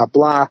 blah, blah,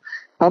 blah.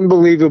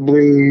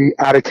 Unbelievably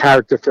out of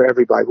character for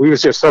everybody. We were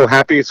just so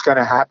happy it's going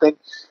to happen.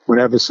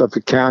 Whenever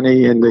Suffolk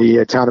County and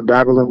the town of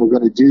Babylon were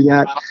going to do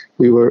that,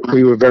 we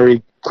were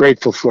very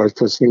grateful for it,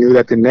 because we knew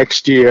that the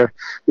next year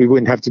we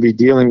wouldn't have to be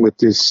dealing with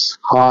this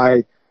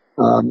high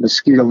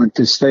mosquito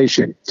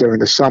infestation during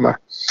the summer.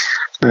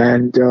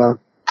 And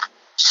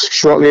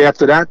shortly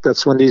after that,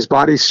 that's when these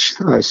bodies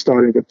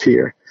started to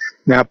appear.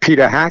 Now,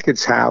 Peter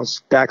Hackett's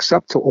house backs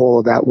up to all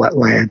of that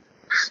wetland.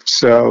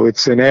 So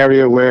it's an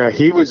area where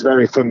he was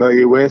very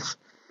familiar with,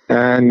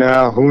 and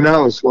who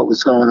knows what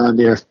was going on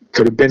there.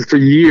 Could have been for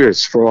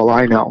years, for all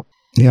I know.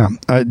 Yeah,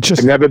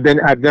 I've never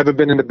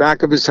been in the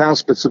back of his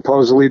house, but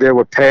supposedly there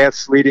were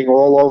paths leading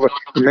all over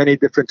in many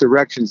different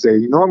directions.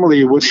 Normally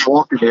you wouldn't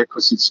walk in there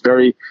because it's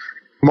very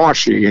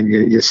marshy, and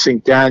you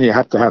sink down. You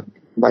have to have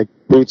like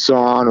boots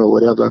on or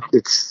whatever.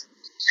 It's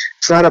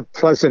not a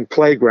pleasant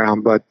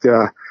playground, but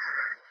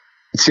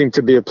it seemed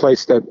to be a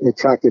place that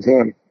attracted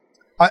him.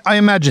 I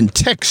imagine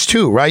ticks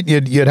too, right?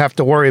 You'd have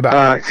to worry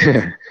about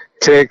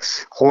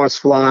ticks,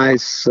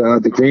 horseflies,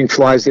 the green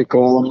flies they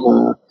call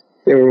them.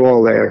 They were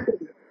all there.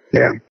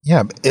 Yeah.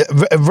 Yeah.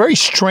 A very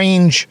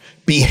strange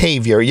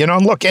behavior,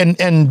 look,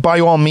 and by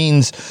all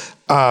means,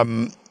 by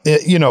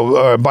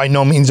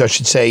no means, I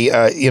should say,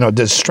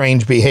 does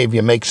strange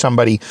behavior make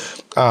somebody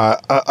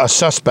a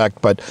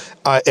suspect. But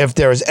if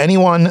there is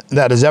anyone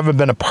that has ever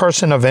been a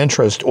person of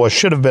interest or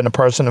should have been a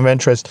person of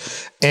interest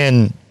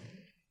in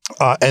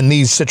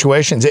these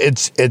situations,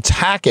 it's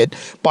Hackett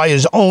by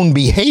his own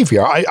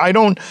behavior. I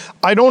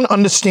don't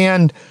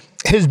understand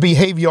his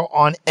behavior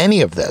on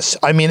any of this.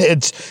 I mean,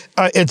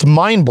 it's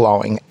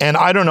mind-blowing, and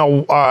I don't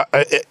know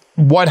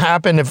what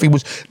happened. If he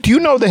was, do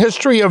you know the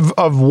history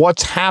of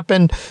what's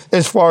happened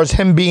as far as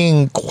him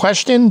being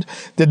questioned?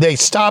 Did they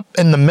stop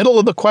in the middle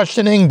of the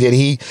questioning? Did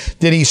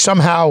he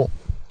somehow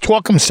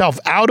talk himself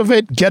out of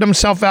it, get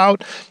himself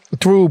out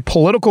through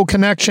political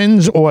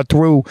connections or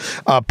through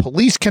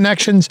police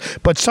connections?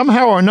 But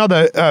somehow or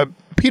another,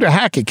 Peter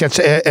Hackett gets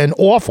an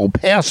awful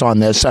pass on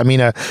this. I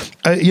mean,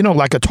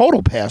 like a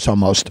total pass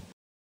almost.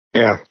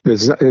 Yeah,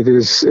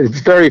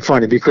 it's very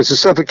funny because the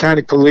Suffolk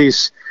County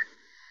Police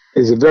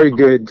is a very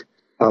good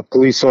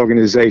police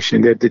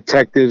organization. Their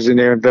detectives and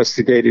their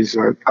investigators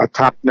are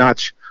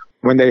top-notch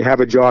when they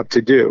have a job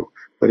to do.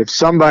 But if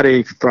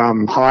somebody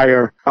from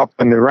higher up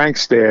in the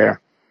ranks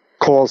there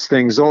calls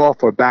things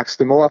off or backs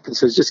them off and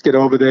says, just get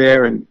over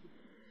there and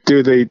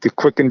do the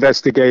quick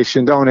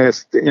investigation, don't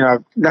ask,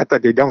 not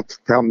that they don't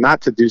tell them not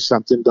to do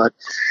something, but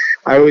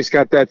I always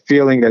got that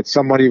feeling that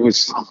somebody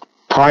was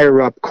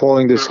higher up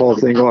calling this whole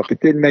thing off.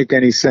 It didn't make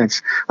any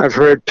sense. I've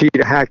heard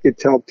Peter Hackett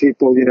tell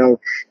people,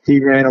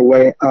 he ran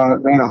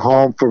a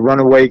home for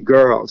runaway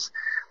girls.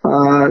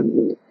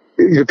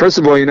 First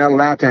of all, you're not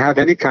allowed to have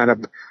any kind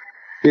of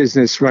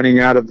business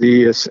running out of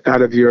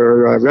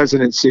your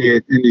residency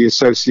in the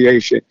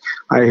association.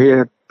 I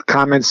hear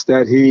comments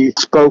that he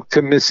spoke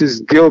to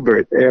Mrs.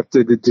 Gilbert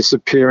after the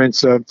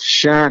disappearance of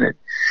Shannon.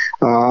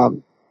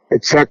 The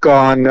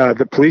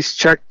police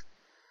checked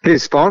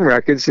his phone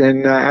records,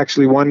 and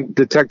actually one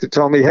detective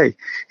told me, hey,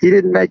 he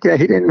didn't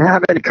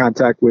have any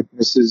contact with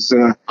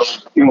Mrs.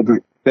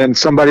 Gilbert. Then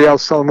somebody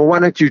else told him, well, why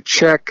don't you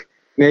check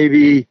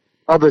maybe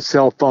other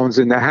cell phones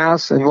in the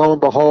house? And lo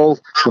and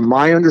behold, from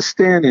my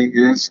understanding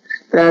is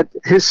that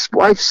his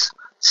wife's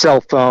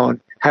cell phone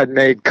had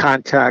made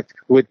contact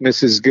with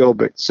Mrs.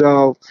 Gilbert.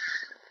 So,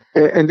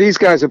 and these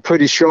guys are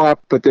pretty sharp,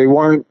 but they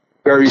weren't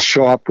very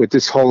sharp with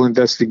this whole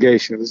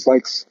investigation. It was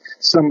like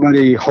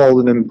somebody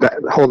holding him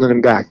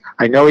back.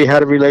 I know he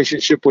had a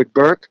relationship with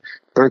Burke.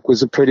 Burke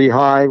was a pretty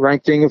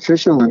high-ranking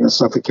official in the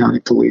Suffolk County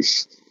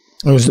Police.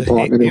 He was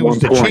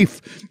the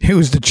chief. He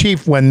was the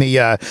chief when the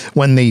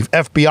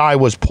FBI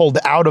was pulled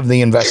out of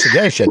the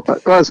investigation.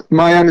 It was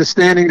my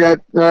understanding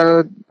that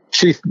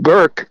Chief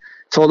Burke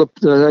told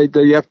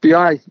the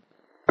FBI,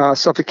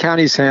 Suffolk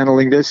County's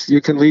handling this.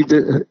 You can leave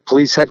the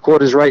police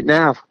headquarters right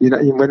now.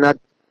 We're not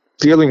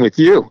dealing with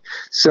you.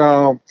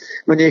 So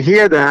when you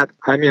hear that,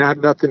 I mean, I have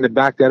nothing to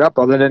back that up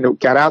other than it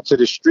got out to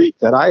the street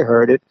that I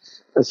heard it.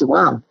 I said,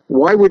 wow,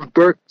 why would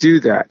Burke do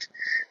that?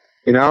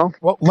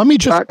 Well, let me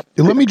just.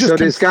 So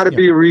there's got to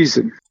be a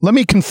reason. Let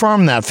me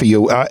confirm that for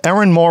you.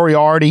 Erin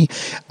Moriarty,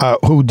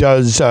 who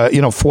does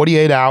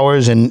 48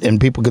 hours, and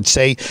people could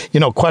say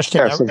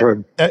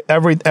question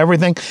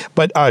everything,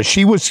 but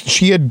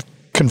she had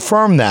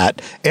confirmed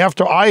that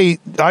after I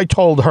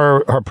told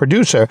her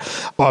producer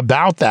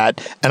about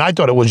that, and I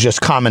thought it was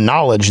just common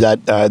knowledge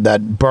that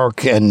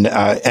Burke and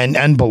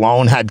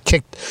Bellone had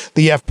kicked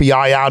the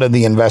FBI out of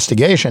the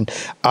investigation.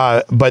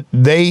 But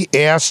they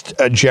asked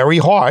Jerry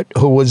Hart,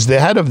 who was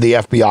the head of the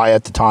FBI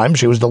at the time.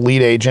 She was the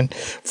lead agent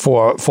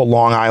for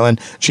Long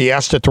Island. She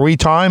asked her 3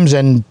 times,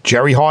 and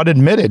Jerry Hart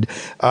admitted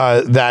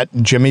that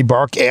Jimmy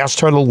Burke asked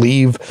her to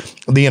leave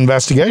the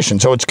investigation.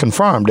 So it's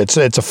confirmed. It's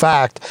a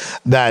fact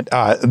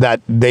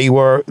that they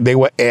were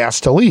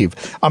asked to leave.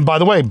 By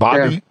the way,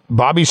 Bobby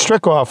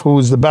Strickoff, who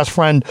was the best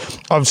friend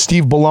of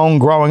Steve Bellone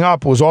growing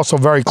up, was also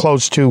very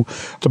close to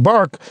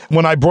Burke.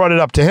 When I brought it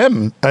up to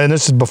him, and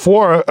this is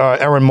before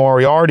Erin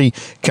Moriarty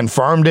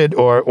confirmed it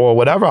or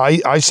whatever,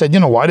 I said,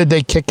 why did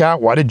they kick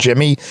out? Why did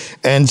Jimmy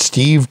and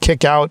Steve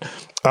kick out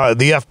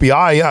the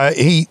FBI?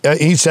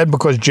 He said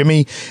because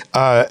Jimmy,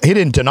 he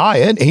didn't deny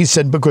it. He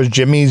said because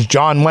Jimmy's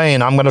John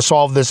Wayne, I'm going to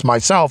solve this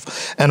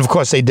myself. And of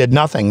course they did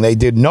nothing. They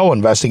did no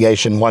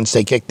investigation once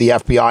they kicked the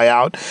FBI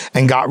out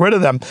and got rid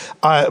of them.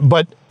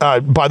 But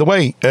by the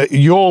way,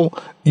 you'll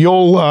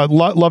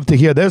love to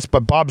hear this,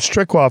 but Bob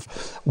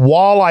Strickhoff,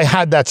 while I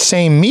had that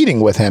same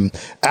meeting with him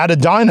at a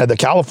diner, the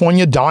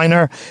California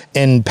Diner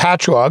in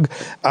Patchogue,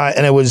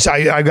 and it was,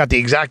 I got the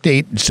exact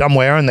date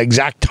somewhere and the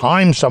exact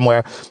time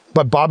somewhere,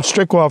 but Bob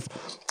Strickhoff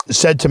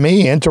said to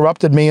me,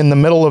 interrupted me in the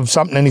middle of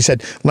something, and he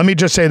said, let me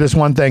just say this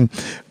one thing.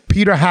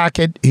 Peter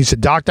Hackett, he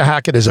said, Dr.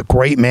 Hackett is a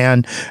great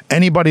man.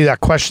 Anybody that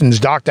questions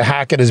Dr.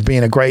 Hackett as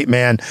being a great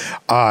man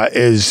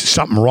is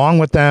something wrong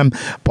with them,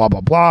 blah,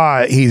 blah,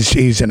 blah.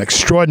 He's an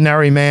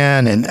extraordinary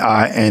man,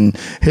 and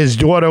his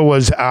daughter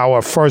was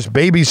our first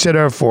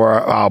babysitter for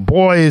our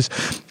boys,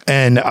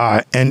 and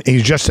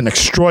he's just an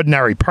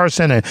extraordinary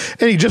person, and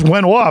he just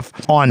went off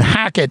on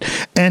Hackett.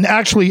 And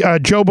actually,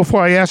 Joe,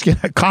 before I ask you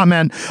to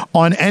comment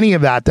on any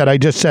of that I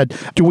just said,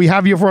 do we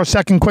have you for a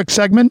second quick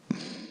segment?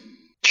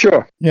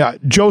 Sure. Yeah,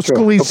 Joe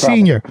Scalise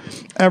Sr.,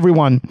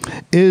 everyone,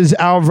 is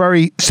our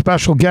very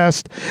special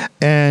guest,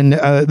 and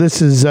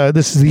this is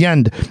the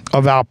end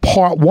of our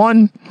part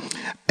one,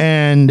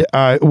 and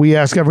we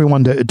ask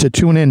everyone to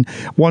tune in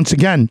once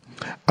again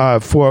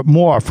for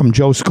more from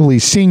Joe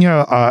Scalise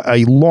Sr.,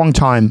 a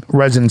longtime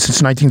resident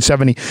since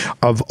 1970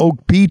 of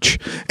Oak Beach,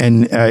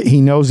 and he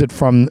knows it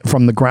from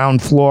the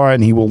ground floor,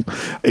 and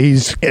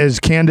he's as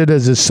candid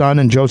as his son,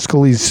 and Joe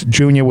Scalise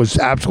Jr. was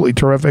absolutely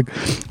terrific.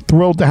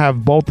 Thrilled to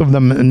have both of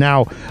them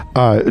now,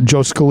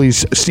 Joe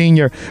Scalise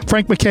Sr.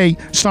 Frank MacKay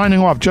signing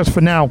off just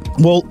for now.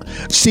 We'll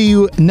see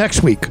you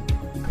next week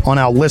on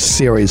our list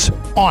series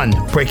on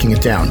Breaking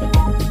It Down.